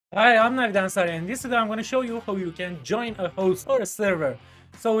Hi, I'm Nagdansari, and this video I'm going to show you how you can join a host or a server.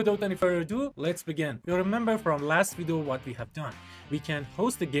 So without any further ado, let's begin. You remember from last video what we have done. We can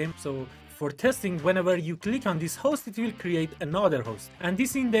host a game, so for testing, whenever you click on this host, it will create another host. And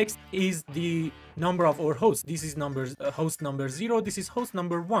this index is the number of our hosts. This is host number 0, this is host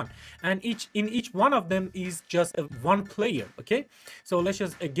number 1. And in each one of them is just one player, okay? So let's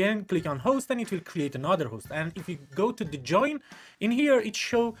just again click on host and it will create another host. And if you go to the join, in here it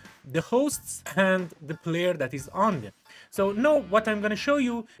show the hosts and the player that is on them. So now what I'm going to show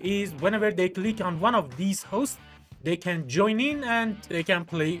you is whenever they click on one of these hosts, they can join in and they can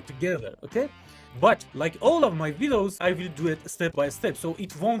play together, okay? But like all of my videos, I will do it step by step, so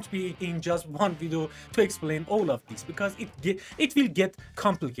it won't be in just one video to explain all of this because it will get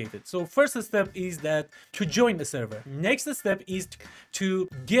complicated. So first step is that to join a server. Next step is to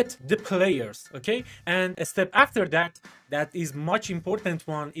get the players, okay? And a step after that is much important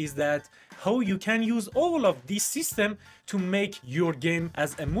one, is that how you can use all of this system to make your game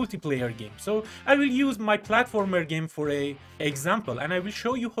as a multiplayer game. So I will use my platformer game for a example, and I will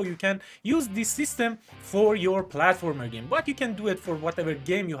show you how you can use this system for your platformer game, but you can do it for whatever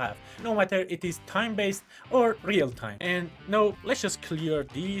game you have, no matter it is time-based or real-time. And now let's just clear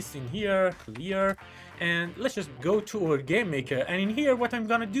this in here, clear, and let's just go to our game maker. And in here what I'm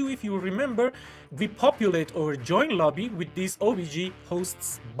gonna do, if you remember, we populate our join lobby with this obj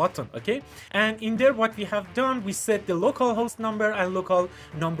hosts button, okay? And in there what we have done, we set the local host number and local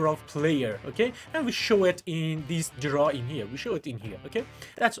number of player, okay? And we show it in this draw in here, we show it in here, okay?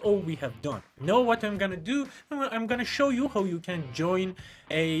 That's all we have done. Now what I'm gonna do, I'm gonna show you how you can join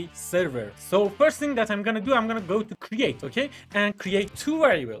a server. So first thing that I'm gonna do, I'm gonna go to create, okay? And create two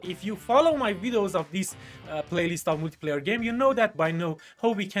variables. If you follow my videos of this playlist of multiplayer game, you know that by now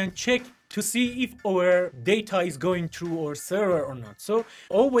how we can check to see if our data is going through our server or not. So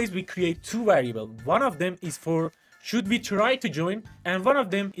always we create two variables. One of them is for should we try to join, and one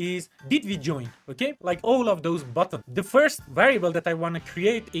of them is did we join, okay? Like all of those buttons. The first variable that I want to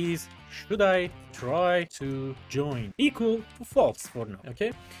create is should I try to join equal to false for now,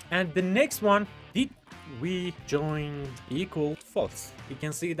 okay? And the next one, did we joined equal to false. You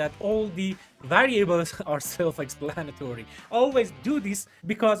can see that all the variables are self-explanatory. Always do this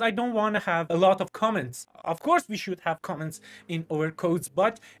because I don't want to have a lot of comments. Of course we should have comments in our codes,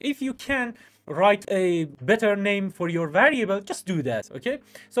 but if you can write a better name for your variable, just do that, okay?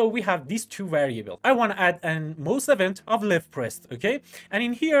 So we have these two variables. I want to add an mouse event of left pressed, okay? And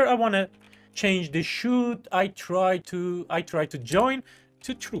in here I want to change the should I try to join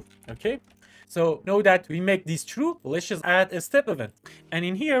to true, okay? So now that we make this true, let's just add a step event. And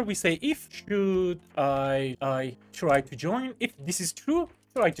in here we say if should I try to join, if this is true,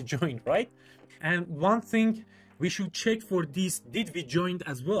 try to join, right? And one thing we should check for this, did we join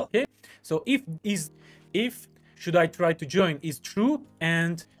as well, okay? So if should I try to join is true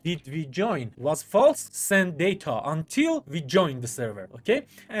and did we join was false, send data until we join the server, okay?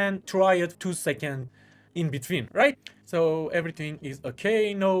 And try it 2 seconds in between, right? So everything is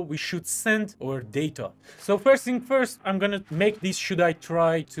okay. Now we should send our data. So first thing first, I'm gonna make this should I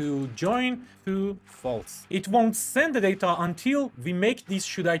try to join to false. It won't send the data until we make this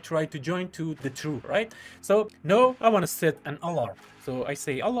should I try to join to the true, right? So now I want to set an alarm. So I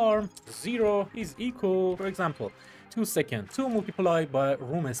say alarm 0 is equal, for example, 2 seconds, 2 multiplied by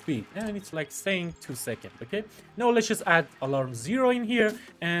room speed, and it's like saying 2 seconds, okay? Now let's just add alarm 0 in here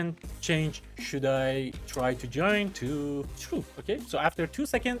and change should I try to join to true, okay? So after 2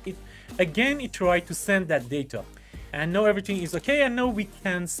 seconds, it tried to send that data. And now everything is okay, and now we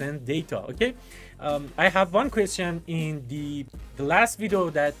can send data, okay? I have one question in the last video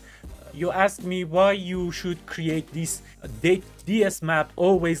that you asked me why you should create this DS map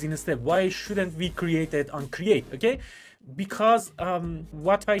always in a step. Why shouldn't we create it on create, okay? Because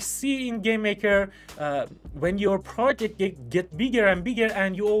what I see in gamemaker, when your project get bigger and bigger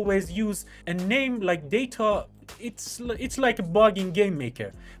and you always use a name like data, it's like a bug in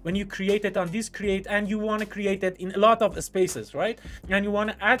gamemaker. When you create it on this create and you want to create it in a lot of spaces, right? And you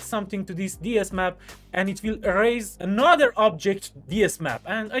want to add something to this DS map and it will erase another object DS map.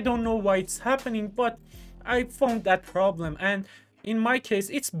 And I don't know why it's happening, but I found that problem. And in my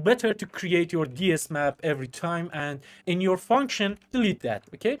case, it's better to create your DS map every time and in your function delete that,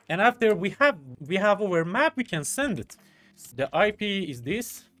 okay? And after we have our map, we can send it. The IP is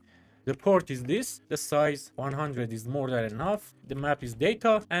this. The port is this, the size 100 is more than enough, the map is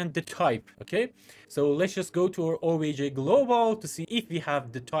data, and the type, okay? So let's just go to our obj global to see if we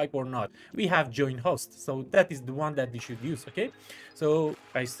have the type or not. We have join host, so that is the one that we should use, okay? So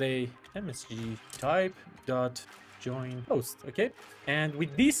I say msg type dot join host. Okay, and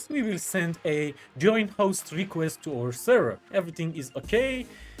with this we will send a join host request to our server. Everything is okay,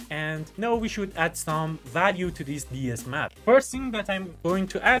 and now we should add some value to this ds map. First thing that I'm going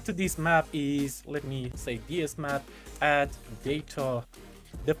to add to this map is, let me say ds map add data.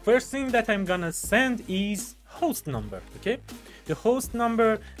 The first thing that I'm gonna send is host number. Okay, the host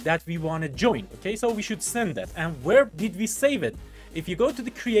number that we want to join. Okay, so we should send that. And where did we save it? If you go to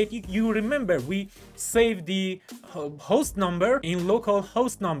the create, you remember we saved the host number in local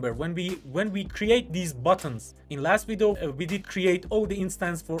host number when we create these buttons. In last video we did create all the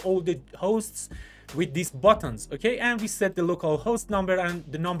instance for all the hosts with these buttons. Okay, and we set the local host number and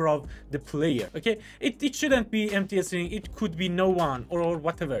the number of the player. Okay, it shouldn't be empty string, it could be no one or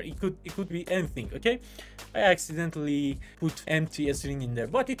whatever, it could be anything. Okay, I accidentally put empty string in there,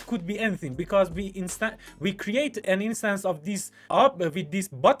 but it could be anything because we create an instance of this with this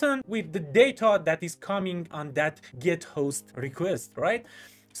button with the data that is coming on that get host request, right?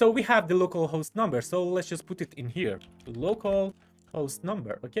 So we have the local host number, so let's just put it in here, local host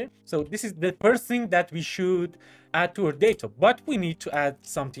number. Okay, so this is the first thing that we should add to our data, but we need to add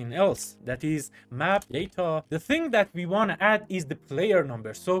something else, that is map data. The thing that we want to add is the player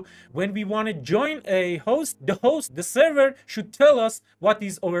number. So when we want to join a host, the server should tell us what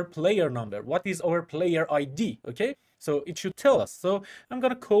is our player number, what is our player ID. Okay, so it should tell us. So I'm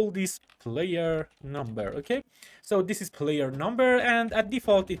gonna call this player number. Okay, so this is player number, and at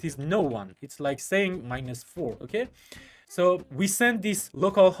default it is no one. It's like saying -4. Okay, so we send this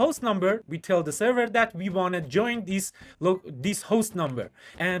local host number. We tell the server that we want to join this host number,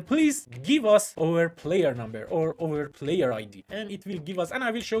 and please give us our player number or our player ID, and it will give us. And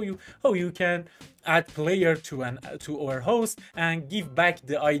I will show you how you can add player to our host and give back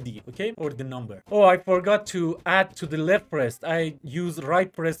the ID, okay, or the number. Oh, I forgot to add to the left pressed. I use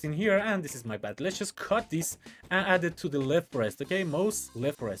right pressed in here, and this is my bad. Let's just cut this and add it to the left pressed. Okay, mouse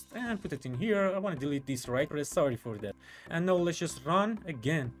left pressed, and put it in here. I want to delete this right pressed, sorry for that. And now let's just run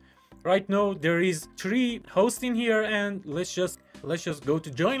again. Right now there is 3 hosts in here, and let's just go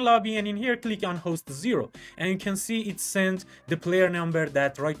to join lobby, and in here click on host 0, and you can see it sent the player number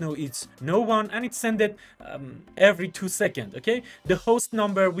that right now it's no one, and it sent it every 2 seconds. Okay, the host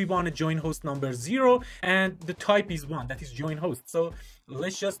number, we want to join host number 0, and the type is 1, that is join host. So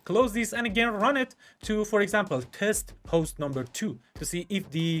let's just close this and again run it to, for example, test host number 2 to see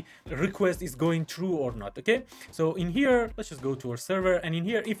if the request is going through or not. Okay, so in here let's just go to our server, and in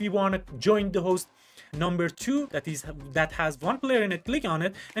here if we want to join the host number 2 that has 1 player in it, click on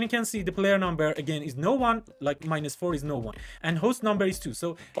it, and you can see the player number again is no one, like -4 is no one, and host number is 2.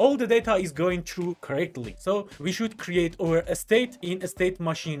 So all the data is going through correctly. So we should create our state in a state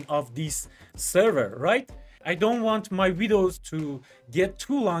machine of this server, right? I don't want my videos to get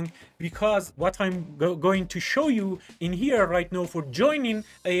too long, because what I'm going to show you in here right now for joining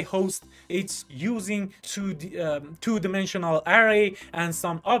a host, it's using two-dimensional array and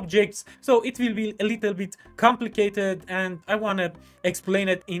some objects, so it will be a little bit complicated, and I want to explain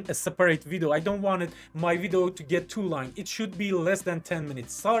it in a separate video. I don't want my video to get too long. It should be less than 10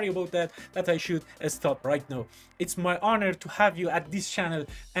 minutes. Sorry about that I should stop right now. It's my honor to have you at this channel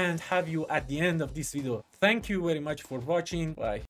and have you at the end of this video. Thank you very much for watching. Bye.